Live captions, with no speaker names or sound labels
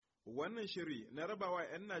Wannan shiri na rabawa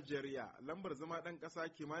 'yan Najeriya lambar zama ɗan ƙasa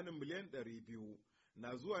kimanin miliyan 200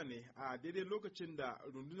 na zuwa ne a daidai lokacin da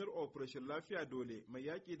rundunar Operation Lafiya Dole mai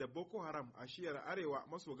yaƙi da Boko Haram a shiyar arewa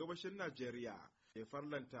maso gabashin Najeriya ke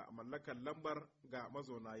farlanta mallakar lambar ga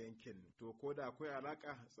mazauna yankin. To ko da akwai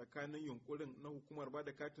alaka tsakanin yunkurin na hukumar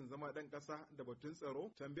bada katin zama ɗan ƙasa da batun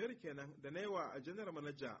tsaro? Tambayar kenan da na yi wa janar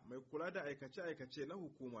manaja mai kula da aikace-aikace na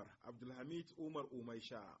hukumar Abdulhamid Umar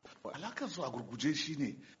Umaisha. Alakar su a gurguje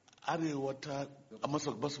shine arewa ta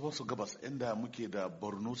maso gabas inda muke da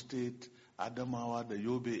Borno State, Adamawa da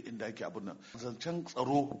Yobe inda ake abin nan. Zancen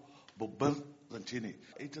tsaro babban zance ne.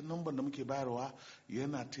 Ita namban da muke bayarwa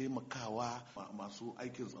yana taimakawa masu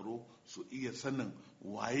aikin tsaro su iya sanin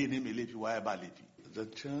waye ne mai laifi waye ba laifi.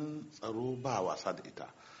 Zancen tsaro ba wasa da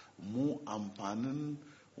ita. Mu amfanin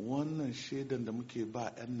wannan shaidan da muke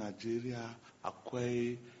ba 'yan Najeriya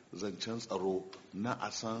akwai zancen tsaro na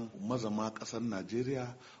a san mazama ƙasar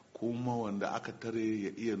Najeriya kuma wanda aka tare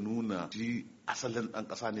ya iya nuna ji asalin ɗan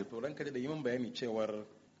ƙasa ne. To ranka da yi min bayani cewar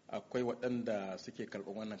akwai waɗanda suke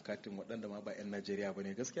karɓar wannan katin waɗanda ma ba 'yan Najeriya ba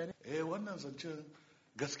ne, gaskiya ne? Wannan zancen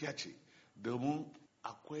gaskiya ce domin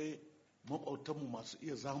akwai maƙwabtanmu masu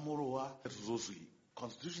iya zamurowa da su zo su yi.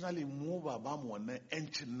 Constitutionally mu ba mu wannan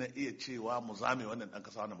 'yancin na iya cewa mu zame wannan ɗan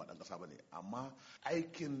ƙasa wannan ba ɗan ƙasa ba ne, amma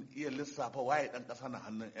aikin iya lissafa waye ɗan ƙasa na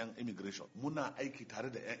hannun 'yan immigration. Muna aiki tare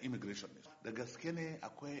da 'yan immigration ne. Da gaske ne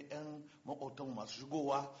akwai 'yan maƙwabtanmu masu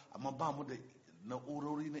shigowa amma ba mu da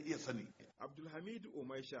na'urori na iya sani. Abdulhamid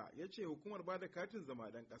Umaisha ya ce hukumar bada katin zama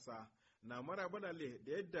ɗan ƙasa na maraba da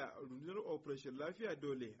yadda rundunar Operation Lafiya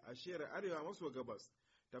Dole a shiyar arewa maso gabas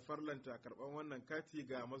ta farlanta karɓar wannan kati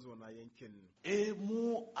ga mazauna yankin.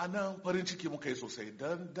 Mu a nan farin ciki muka yi sosai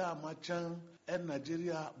don dama can 'yan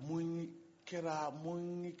Najeriya mun kira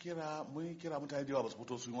mutane da yawa ba su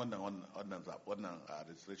fito sun yi wannan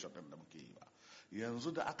registration din da muke yi ba.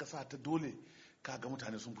 Yanzu da aka sa ta dole kaga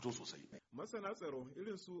mutane sun fito sosai. Masana tsaro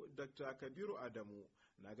irin su Dr. Kabiru Adamu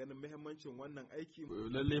na ganin muhimmancin wannan aiki.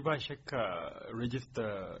 Lalle ba shakka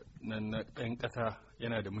rajista na ɗan ƙasa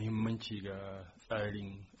yana da muhimmanci ga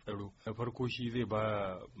tsarin tsaro. Na farko shi zai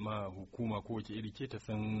ba ma hukuma ko wace iri ce ta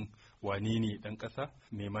san wane ne ɗan ƙasa,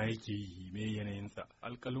 me ma yake yi, me yanayinsa.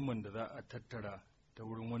 Alƙaluman da za a tattara ta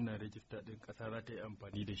wurin wannan rajista ɗin ƙasa za ta yi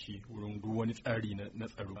amfani da shi wurin duk wani tsari na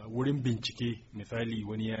tsaro. Wurin bincike misali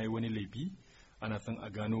wani ya yi wani laifi ana son a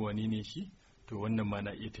gano wane ne shi, to wannan ma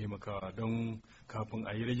na iya taimakawa don kafin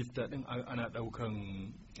a yi rajista din ana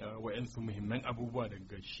daukan wa'yansu muhimman abubuwa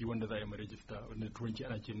daga shi wanda za a yi ma rajista, wanda turanci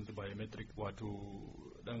ana ce musu biometric, wato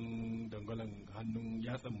dan dangalan hannun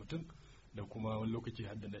yatsan mutum da kuma wani lokaci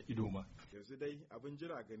hadda na ido ma. Yanzu dai abin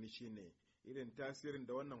jira gani shine irin tasirin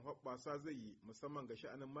da wannan hoɓɓasa zai yi musamman ga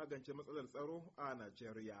sha'anin magance matsalar tsaro a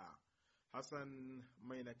Najeriya. Hassan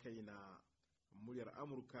Mai na kaina, muryar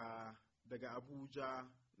Amurka daga Abuja,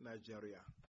 Najeriya.